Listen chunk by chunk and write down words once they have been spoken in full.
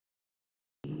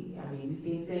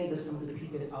we've been saying this from the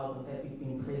previous album, that we've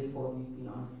been prayed for, we've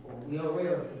been asked for. We are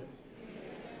aware of this.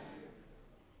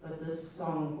 But this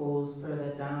song goes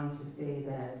further down to say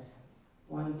that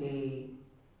one day,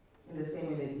 in the same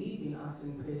way that we've been asked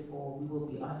and prayed for, we will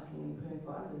be asking and praying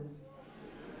for others.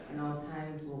 And our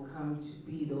times will come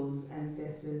to be those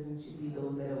ancestors and to be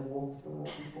those that have walked the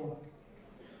walk before.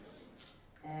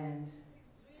 And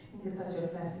I think it's such a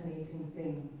fascinating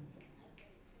thing,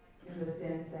 in the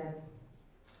sense that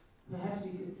perhaps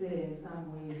you could say in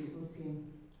some ways,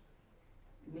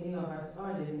 many of us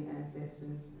are living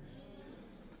ancestors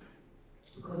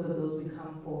because of those we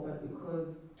come for, but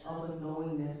because of a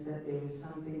knowingness that there is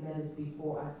something that is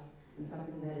before us and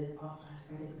something that is after us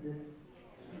that exists.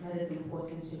 And that it's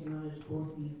important to acknowledge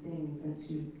both these things and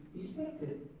to respect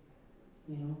it,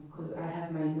 you know, because I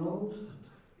have my nose,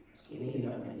 okay, maybe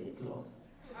not my lip gloss,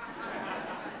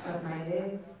 got my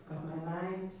legs, got my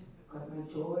mind, got my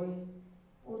joy,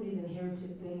 all these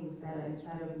inherited things that are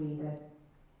inside of me that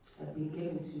have been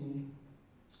given to me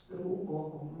through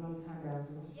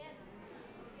nomthandazo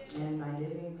and my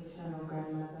living paternal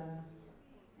grandmother,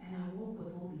 and I walk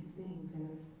with all these things,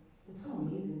 and it's so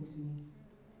amazing to me.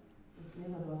 It's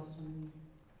never lost on me.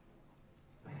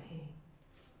 But hey,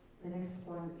 the next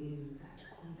one is